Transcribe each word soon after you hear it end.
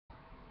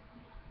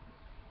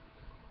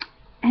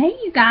Hey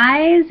you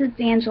guys, it's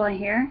Angela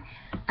here.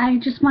 I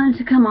just wanted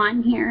to come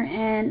on here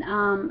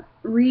and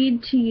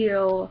read to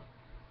you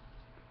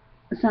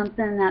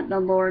something that the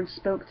Lord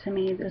spoke to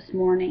me this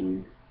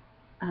morning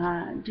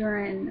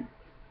during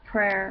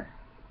prayer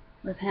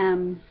with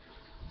Him.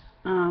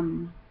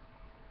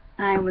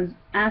 I was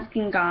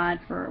asking God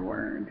for a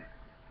word,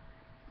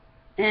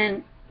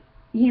 and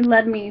He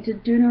led me to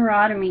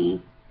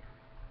Deuteronomy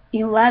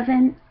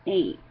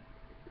 11:8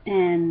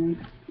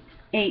 and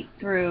 8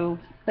 through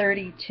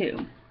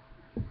 32.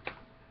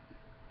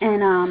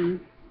 And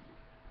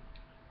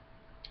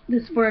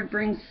this word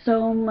brings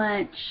so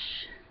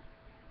much.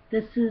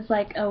 This is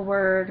like a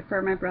word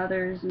for my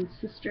brothers and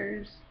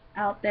sisters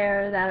out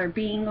there that are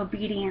being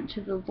obedient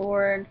to the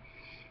Lord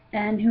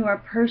and who are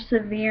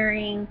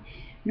persevering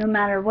no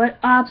matter what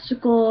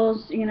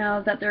obstacles,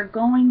 that they're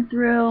going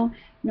through,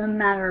 no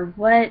matter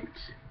what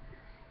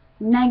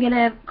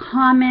negative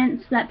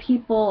comments that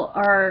people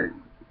are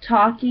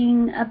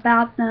talking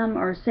about them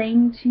or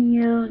saying to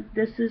you.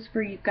 This is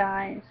for you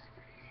guys.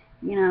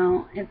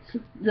 It's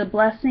the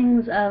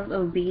blessings of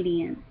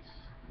obedience.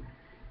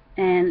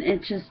 And I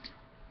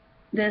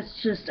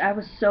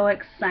was so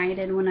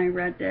excited when I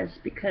read this,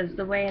 because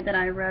the way that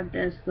I read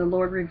this, the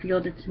Lord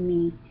revealed it to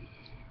me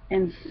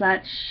in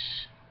such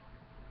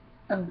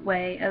a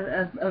way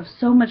of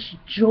so much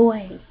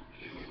joy.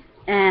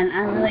 And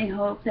I really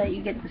hope that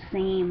you get the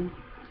same.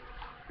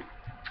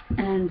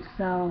 And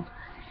so,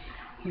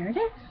 here it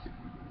is.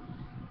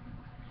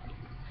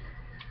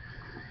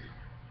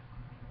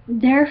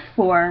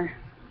 Therefore,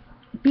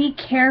 be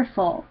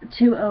careful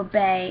to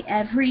obey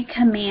every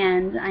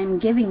command I'm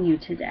giving you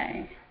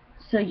today,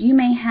 so you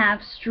may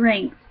have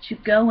strength to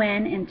go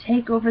in and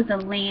take over the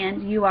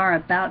land you are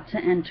about to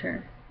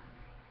enter.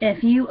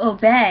 If you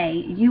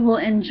obey, you will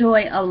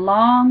enjoy a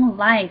long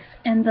life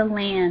in the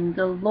land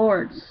the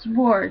Lord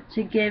swore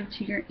to give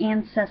to your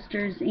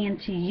ancestors and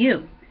to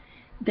you,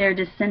 their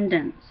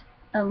descendants,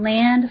 a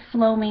land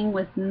flowing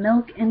with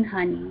milk and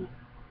honey.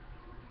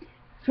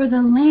 For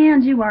the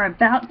land you are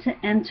about to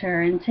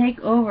enter and take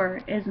over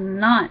is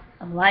not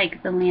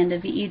like the land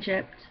of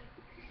Egypt.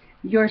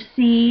 Your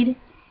seed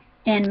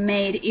and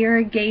made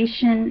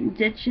irrigation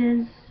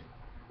ditches.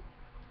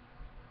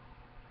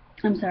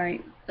 For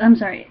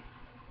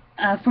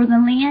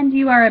the land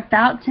you are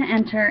about to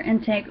enter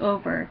and take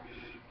over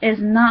is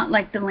not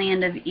like the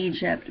land of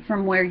Egypt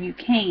from where you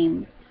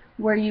came,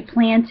 where you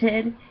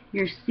planted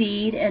your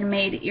seed and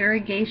made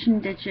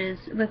irrigation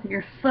ditches with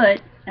your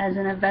foot as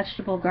in a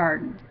vegetable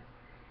garden.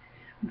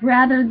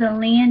 Rather, the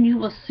land you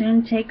will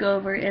soon take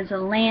over is a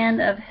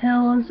land of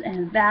hills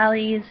and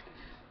valleys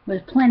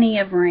with plenty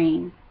of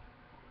rain.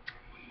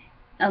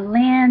 A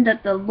land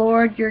that the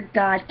Lord your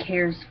God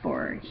cares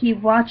for. He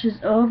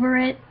watches over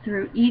it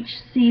through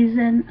each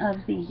season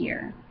of the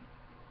year.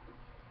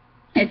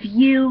 If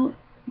you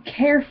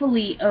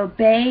carefully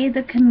obey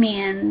the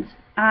commands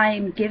I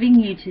am giving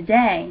you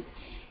today,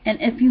 and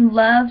if you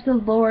love the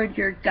Lord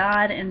your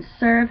God and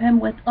serve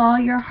Him with all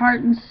your heart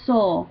and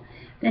soul,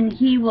 then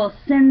He will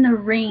send the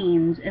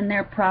rains in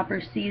their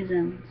proper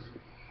seasons,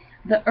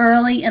 the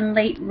early and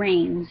late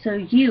rains, so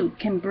you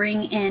can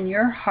bring in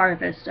your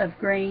harvest of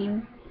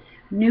grain,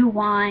 new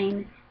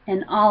wine,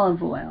 and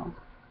olive oil.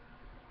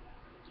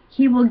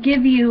 He will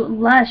give you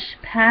lush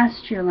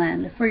pasture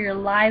land for your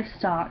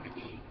livestock,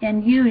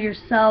 and you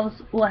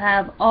yourselves will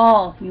have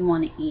all you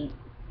want to eat.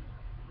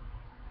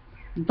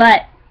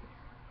 But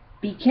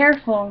be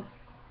careful.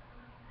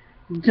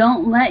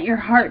 Don't let your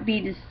heart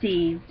be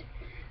deceived,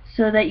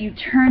 so that you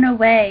turn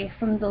away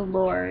from the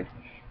Lord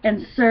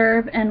and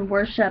serve and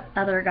worship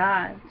other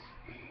gods.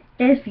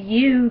 If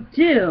you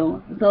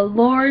do, the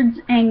Lord's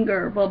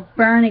anger will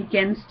burn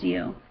against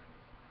you.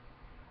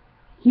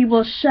 He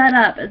will shut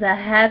up the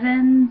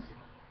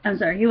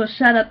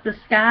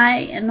sky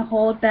and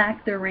hold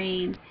back the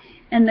rain,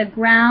 and the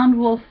ground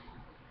will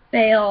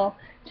fail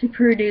to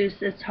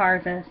produce its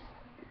harvest.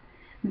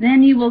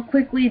 Then you will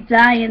quickly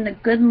die in the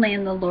good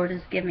land the Lord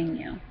is giving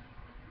you.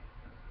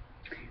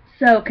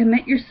 So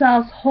commit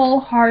yourselves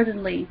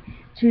wholeheartedly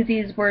to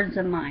these words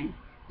of mine.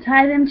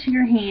 Tie them to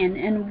your hand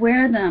and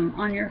wear them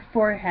on your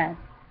forehead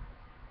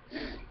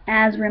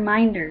as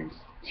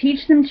reminders.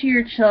 Teach them to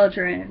your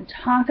children.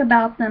 Talk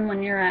about them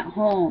when you're at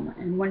home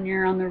and when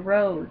you're on the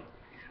road,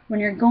 when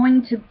you're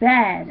going to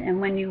bed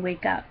and when you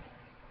wake up.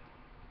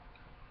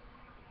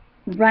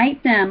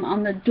 Write them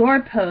on the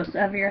doorposts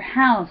of your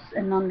house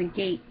and on the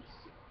gates,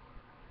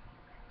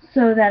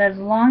 so that as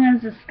long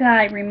as the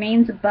sky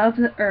remains above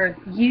the earth,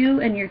 you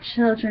and your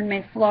children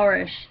may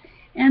flourish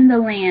in the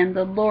land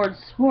the Lord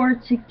swore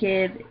to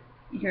give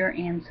your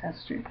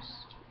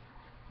ancestors.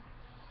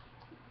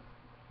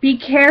 Be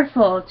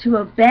careful to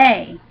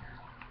obey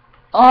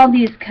all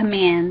these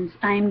commands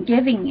I am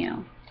giving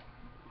you.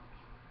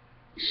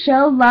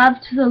 Show love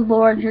to the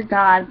Lord your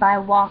God by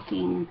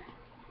walking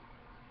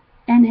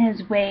in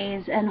His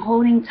ways and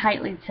holding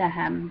tightly to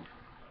Him.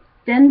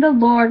 Then the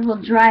Lord will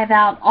drive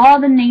out all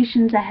the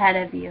nations ahead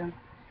of you.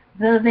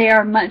 Though they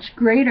are much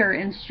greater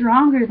and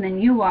stronger than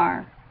you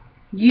are,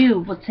 you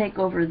will take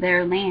over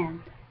their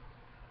land.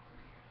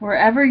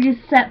 Wherever you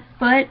set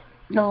foot,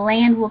 the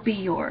land will be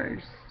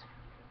yours.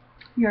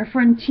 Your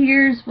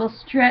frontiers will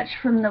stretch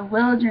from the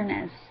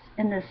wilderness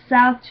in the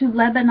south to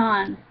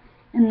Lebanon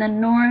in the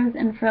north,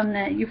 and from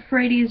the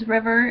Euphrates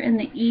River in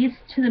the east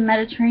to the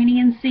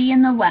Mediterranean Sea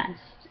in the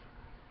west.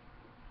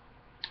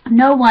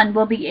 No one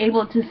will be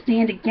able to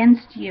stand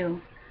against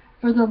you,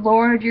 for the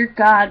Lord your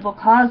God will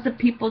cause the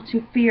people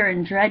to fear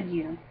and dread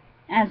you,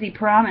 as he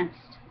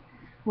promised,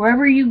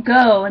 wherever you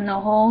go in the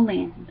whole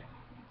land.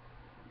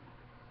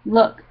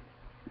 Look,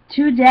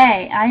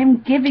 today I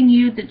am giving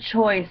you the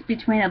choice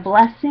between a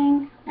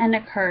blessing and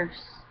a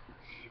curse.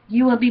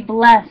 You will be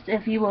blessed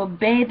if you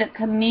obey the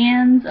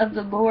commands of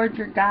the Lord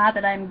your God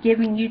that I am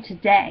giving you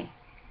today.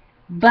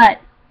 But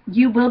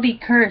you will be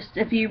cursed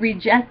if you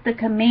reject the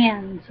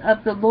commands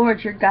of the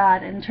Lord your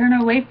God and turn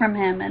away from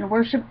him and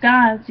worship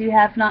gods you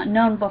have not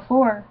known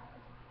before.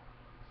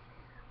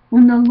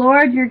 When the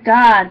Lord your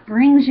God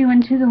brings you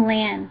into the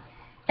land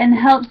and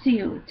helps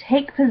you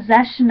take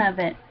possession of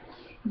it,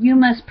 you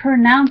must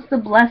pronounce the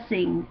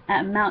blessing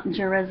at Mount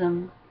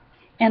Gerizim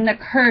and the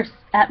curse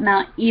at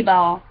Mount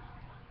Ebal.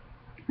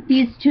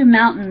 These two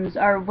mountains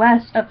are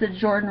west of the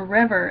Jordan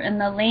River in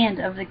the land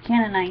of the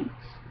Canaanites,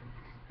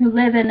 who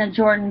live in the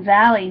Jordan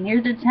Valley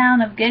near the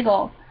town of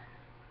Gilgal,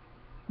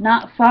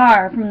 not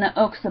far from the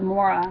oaks of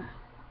Morah.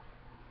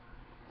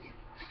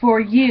 For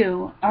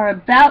you are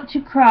about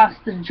to cross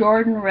the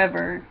Jordan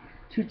River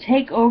to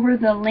take over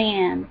the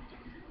land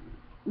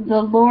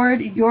the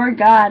Lord your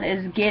God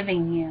is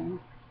giving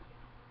you.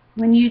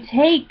 When you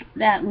take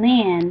that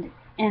land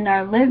and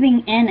are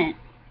living in it,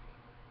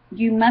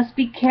 you must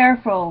be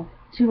careful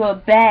to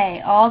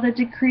obey all the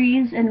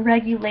decrees and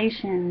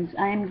regulations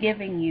I am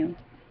giving you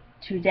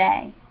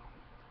today.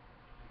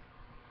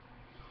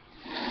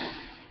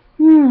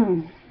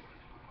 You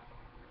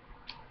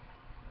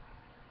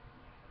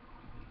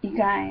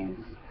guys,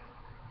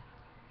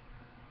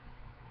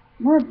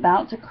 we're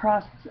about to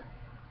cross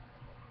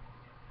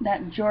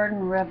that Jordan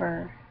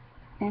River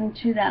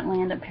into that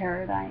land of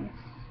paradise.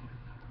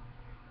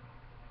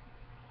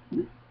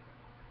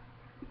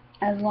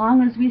 As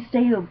long as we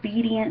stay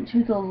obedient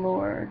to the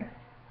Lord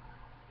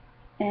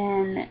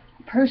and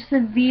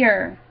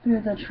persevere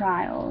through the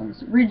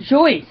trials,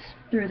 rejoice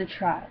through the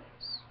trials,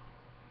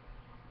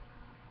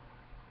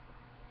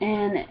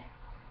 and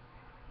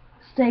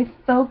stay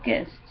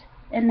focused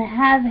and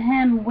have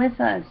him with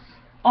us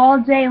all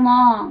day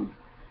long,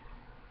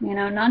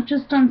 not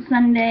just on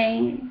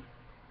Sunday,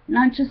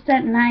 not just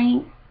at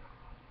night,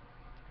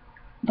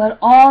 but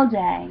all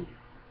day.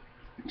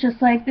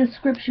 Just like this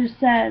scripture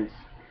says,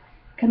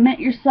 commit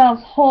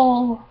yourselves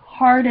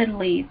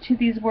wholeheartedly to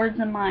these words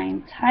of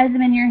mine. Tie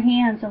them in your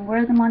hands and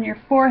wear them on your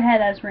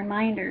forehead as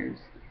reminders.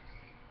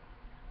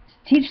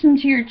 Teach them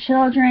to your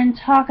children.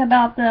 Talk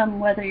about them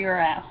whether you're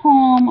at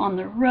home, on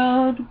the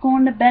road,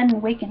 going to bed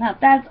and waking up.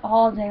 That's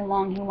all day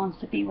long he wants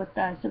to be with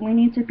us. And we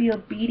need to be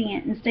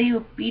obedient and stay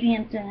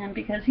obedient to him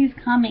because he's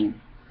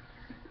coming.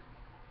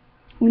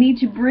 We need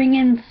to bring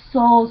in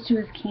souls to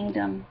his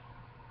kingdom.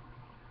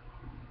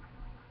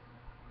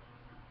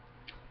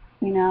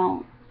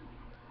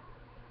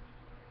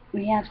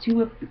 We have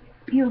to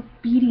be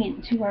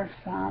obedient to our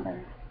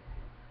Father.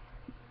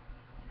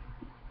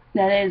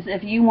 That is,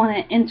 if you want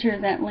to enter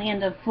that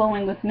land of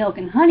flowing with milk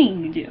and honey,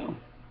 you do.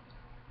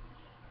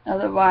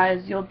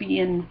 Otherwise, you'll be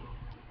in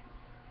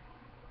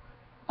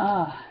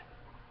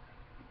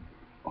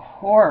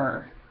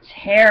horror,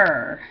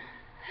 terror,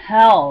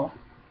 hell,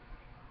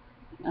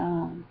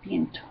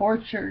 being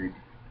tortured.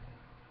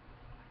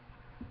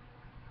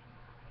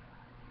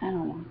 I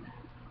don't want that.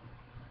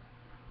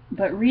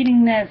 But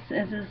reading this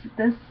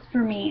for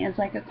me is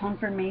like a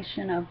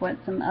confirmation of what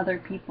some other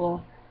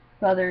people,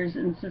 brothers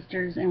and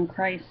sisters in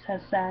Christ,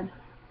 has said.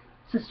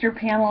 Sister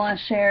Pamela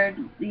shared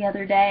the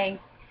other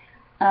day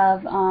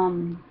of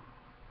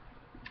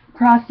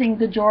crossing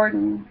the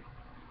Jordan,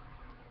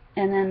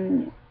 and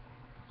then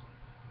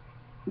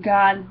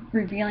God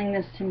revealing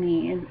this to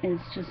me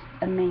is just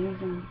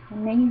amazing,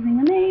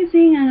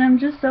 and I'm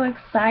just so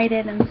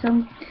excited and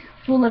so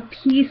full of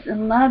peace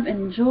and love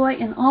and joy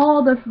and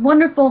all the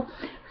wonderful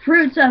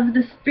fruits of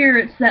the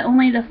spirits that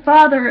only the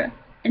Father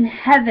in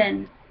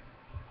heaven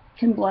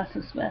can bless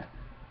us with.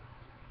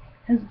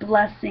 His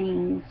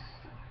blessings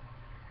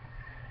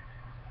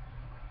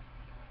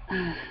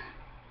are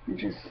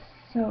just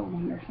so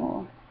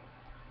wonderful.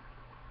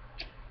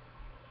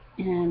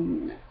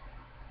 And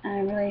I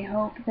really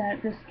hope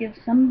that this gives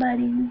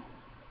somebody,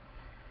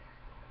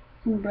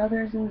 some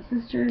brothers and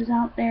sisters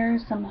out there,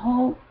 some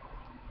hope.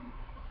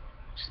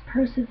 Just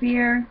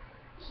persevere.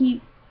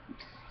 Keep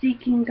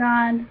seeking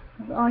God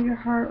with all your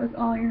heart, with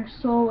all your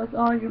soul, with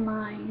all your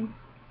mind,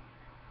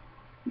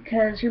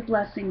 because your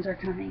blessings are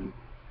coming.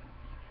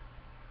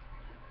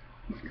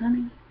 He's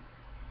coming.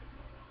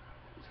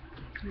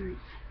 All right.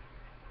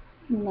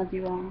 I love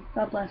you all.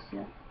 God bless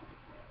you.